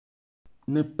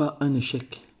n'est pas un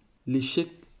échec. L'échec,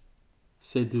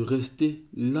 c'est de rester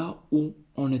là où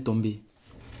on est tombé.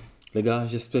 Les gars,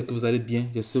 j'espère que vous allez bien.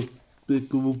 J'espère que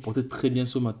vous vous portez très bien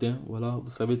ce matin. Voilà, vous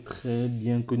savez très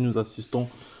bien que nous assistons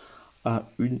à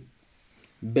une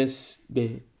baisse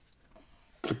des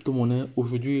crypto-monnaies.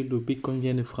 Aujourd'hui, le Bitcoin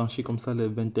vient de franchir comme ça les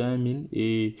 21 000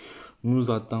 et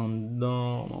nous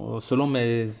attendons, selon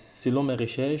mes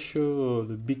recherches,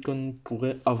 le Bitcoin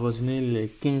pourrait avoisiner les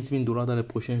 15 000 dollars dans les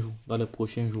prochains jours.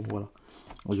 Voilà.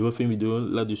 Je vais faire une vidéo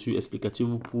là-dessus explicative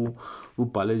pour vous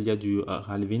parler il y a du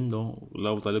halving. Donc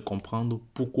là, vous allez comprendre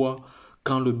pourquoi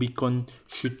quand le Bitcoin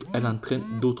chute, elle entraîne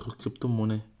d'autres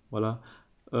crypto-monnaies. Voilà.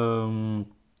 Euh,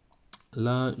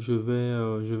 Là, je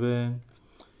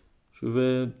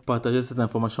vais partager cette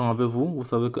information avec vous. Vous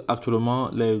savez qu'actuellement,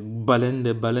 les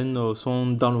baleines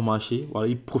sont dans le marché. Voilà,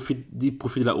 ils profitent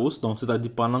de la hausse. Donc,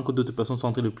 c'est-à-dire pendant que d'autres personnes sont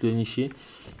en train de plénicher,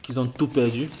 qu'ils ont tout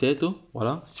perdu, certes.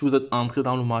 Voilà, si vous êtes entré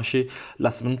dans le marché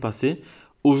la semaine passée,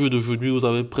 au jour d'aujourd'hui, vous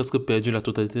avez presque perdu la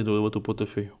totalité de votre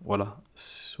portefeuille. Voilà,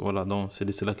 voilà, donc c'est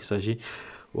de cela qu'il s'agit.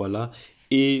 Voilà,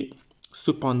 et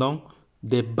cependant,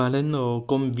 des baleines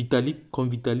comme Vitalik,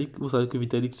 vous savez que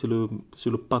Vitalik c'est le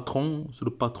patron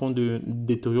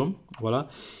d'Ethereum, voilà.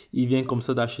 Il vient comme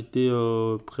ça d'acheter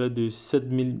près de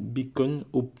 7000 bitcoins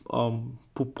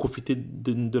pour profiter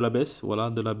de la baisse, voilà,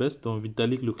 de la baisse. Donc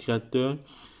Vitalik, le créateur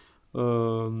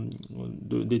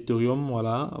d'Ethereum,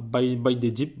 voilà, buy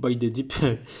the dip, buy the dip,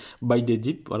 buy the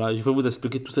dip, voilà. Je vais vous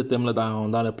expliquer tous ces thèmes-là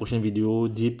dans les prochaines vidéos,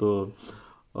 dip.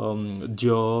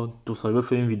 Dior, tout ça. Je vais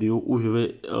faire une vidéo où je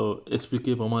vais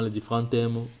expliquer vraiment les différents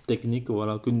termes techniques,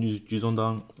 voilà, que nous utilisons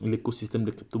dans l'écosystème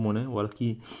des crypto-monnaies, voilà,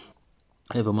 qui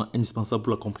est vraiment indispensable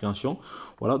pour la compréhension.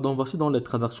 Voilà, donc voici donc les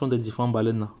transactions des différentes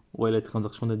baleines. Ouais, les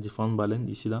transactions des différentes baleines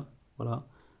ici, là. Voilà,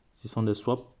 ce sont des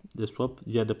swaps. Des swaps,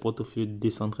 il y a des portefeuilles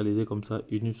décentralisés comme ça.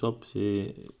 Uniswap,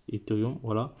 c'est Ethereum,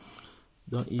 voilà.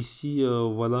 Donc ici,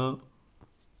 voilà.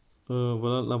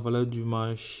 Voilà la valeur du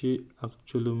marché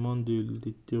actuellement de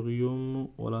l'Ethereum,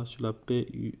 voilà, sur la paire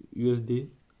USD.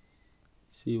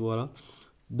 C'est voilà.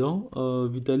 Donc,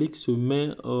 Vitalik se met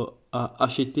à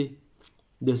acheter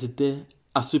des Ethers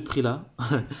à ce prix-là.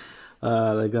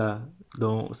 Ah, les gars,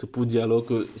 donc c'est pour dire alors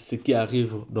que ce qui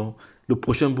arrive, donc le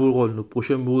prochain bull run, le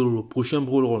prochain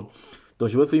bull run. Donc,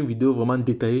 je vais faire une vidéo vraiment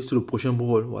détaillée sur le prochain bull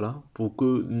run, voilà, pour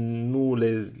que nous,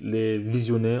 les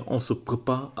visionnaires, on se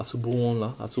prépare à ce bull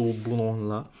run-là,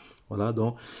 Voilà,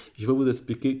 donc je vais vous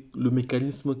expliquer le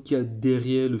mécanisme qu'il y a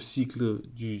derrière le cycle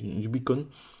du Bitcoin.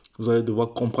 Vous allez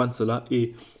devoir comprendre cela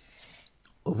et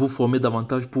vous former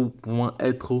davantage pour pouvoir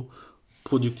être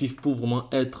productif, pour vraiment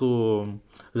être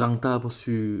rentable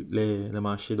sur les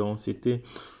marchés. Donc, c'était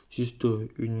juste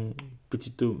une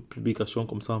petite publication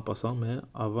comme ça en passant. Mais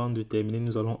avant de terminer,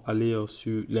 nous allons aller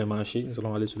sur les marchés. Nous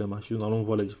allons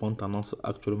voir les différentes tendances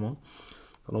actuellement.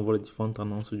 Nous allons voir les différentes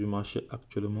tendances du marché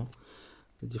actuellement.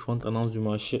 Les différentes tendances du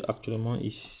marché actuellement.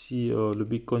 Ici, le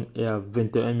Bitcoin est à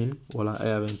 21 000. Voilà, est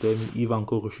à 21 000. Il va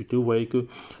encore rechuter. Vous voyez que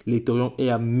l'Ethereum est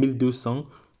à 1200.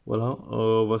 Voilà,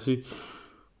 voici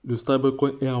le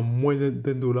stablecoin est à moins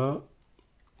d'un dollar.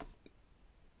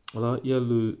 Voilà, il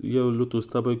y a l'autre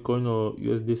stablecoin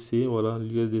USDC. Voilà,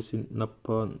 l'USDC n'a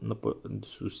pas de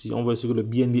souci. On voit ici que le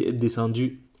BNB est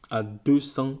descendu à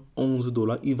 211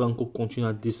 dollars. Il va encore continuer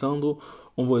à descendre.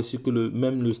 On voit ici que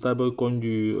même le stablecoin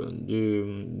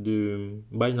de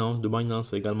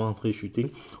Binance est également en train de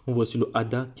chuter. On voit ici le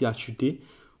ADA qui a chuté.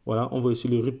 Voilà, on voit ici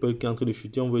le Ripple qui est en train de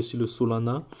chuter. On voit ici le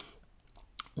Solana.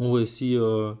 On voit ici,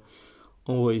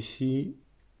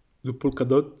 le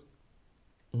Polkadot.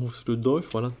 On voit ici le Doge.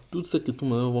 Voilà, toutes ces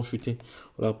crypto-monnaies vont chuter.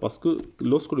 Voilà, parce que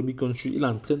lorsque le Bitcoin chute, il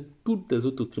entraîne toutes les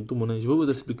autres crypto-monnaies. Je vais vous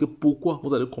expliquer pourquoi,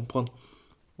 vous allez comprendre.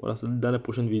 Voilà, c'est dans la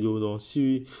prochaine vidéo. Donc,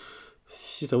 si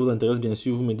ça vous intéresse, bien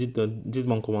sûr, vous me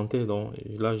dites-moi en commentaire. Donc,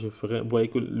 là, je ferai. Vous voyez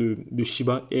que le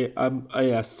Shiba est à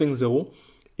 5,0.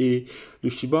 Et le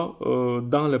Shiba,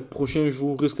 dans les prochains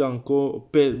jours, risque encore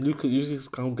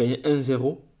gagner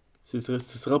 1,0. Ce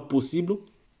sera possible.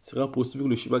 Ce sera possible que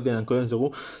le Shiba gagne encore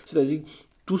 1,0. C'est-à-dire,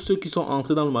 tous ceux qui sont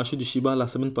entrés dans le marché du Shiba la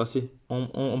semaine passée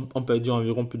ont perdu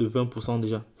environ plus de 20%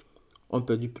 déjà. Ont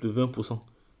perdu plus de 20%.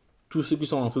 Tous ceux qui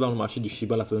sont entrés dans le marché du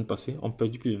Shiba la semaine passée ont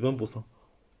perdu plus de 20%.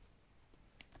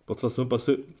 Parce que la semaine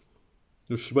passée,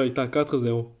 le Shiba était à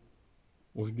 4,0.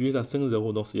 Aujourd'hui, il est à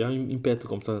 5,0. Donc, il y a une perte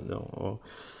comme ça. Donc,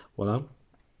 voilà.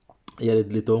 Il y a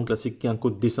l'Ethereum classique qui est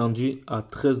encore descendu à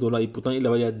 13 dollars. Et pourtant, il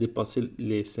avait dépassé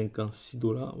les 56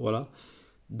 dollars. Voilà.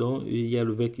 Donc, il y a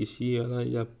le VEC ici. Voilà.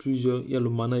 Il y a plusieurs. Il y a le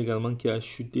Mana également qui a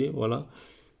chuté. Voilà.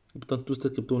 Et pourtant, tout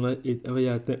cette crypto-là avait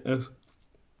atteint 1.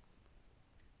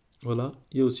 Voilà.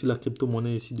 Il y a aussi la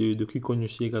crypto-monnaie ici de KuCoin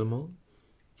aussi également,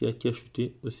 qui a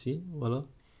chuté aussi. Voilà.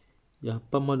 Il y a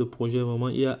pas mal de projets vraiment.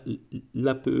 Il y a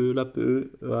l'APE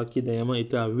qui dernièrement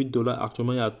était à 8 $.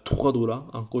 Actuellement, il y a 3 $.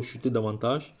 Encore chuté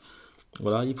davantage.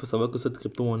 Voilà. Il faut savoir que cette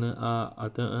crypto-monnaie a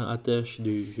atteint un ATH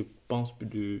de, je pense,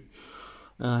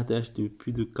 un ATH de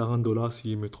plus de 40 $,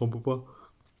 si je ne me trompe pas.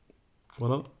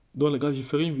 Voilà. Donc, les gars, je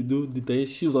ferai une vidéo détaillée.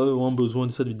 Si vous avez vraiment besoin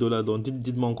de cette vidéo-là, donc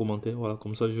dites-moi en commentaire. Voilà.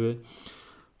 Comme ça, je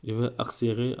vais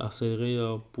accélérer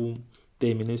pour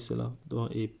terminer cela donc,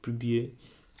 et publier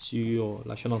sur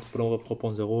la chaîne Entrepreneur Web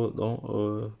 3.0. Donc,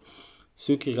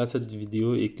 ceux qui regardent cette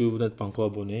vidéo et que vous n'êtes pas encore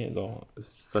abonné, donc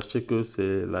sachez que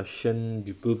c'est la chaîne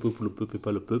du peuple pour le peuple et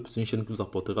pas le peuple. C'est une chaîne qui vous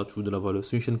apportera toujours de la valeur.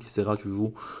 C'est une chaîne qui sera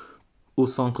toujours au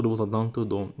centre de vos attentes.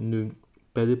 Donc, ne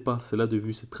perdez pas cela de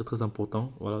vue, c'est très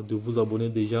important. Voilà, de vous abonner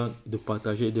déjà, de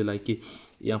partager et de liker.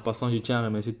 Et en passant, je tiens à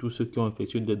remercier tous ceux qui ont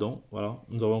effectué des dons. Voilà,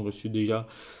 nous avons reçu déjà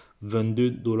 22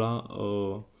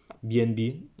 $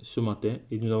 BNB ce matin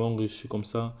et nous avons reçu comme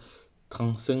ça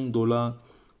 35 $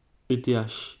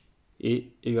 ETH.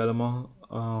 Et également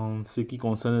en ce qui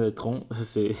concerne les troncs,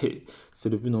 c'est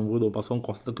le plus nombreux, donc parce qu'on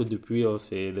constate que depuis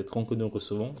c'est les troncs que nous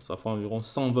recevons, ça fait environ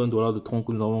 120 $ de troncs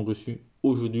que nous avons reçus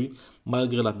aujourd'hui.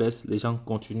 Malgré la baisse, les gens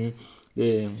continuent,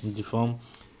 les différents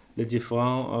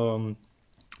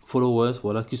followers,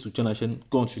 voilà, qui soutiennent la chaîne,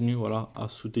 continuent, voilà, à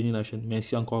soutenir la chaîne.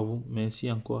 Merci encore à vous,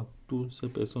 merci encore à toutes ces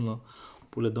personnes-là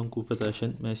pour les dons que vous faites à la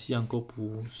chaîne. Merci encore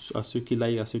à ceux qui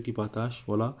like, à ceux qui partagent,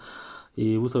 voilà.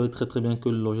 Et vous savez très bien que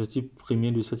l'objectif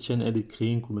premier de cette chaîne est de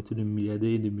créer une communauté de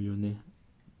milliardaires et de millionnaires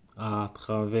à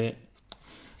travers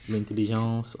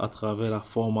l'intelligence, à travers la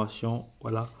formation,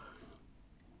 voilà.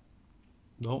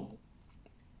 Donc,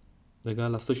 les gars,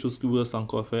 la seule chose que vous reste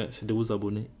encore à faire, c'est de vous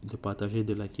abonner, de partager,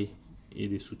 de liker et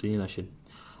de soutenir la chaîne.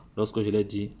 Lorsque je l'ai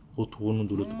dit, retrouvons-nous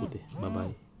de l'autre côté. Bye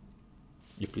bye.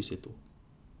 Et plus c'est tout.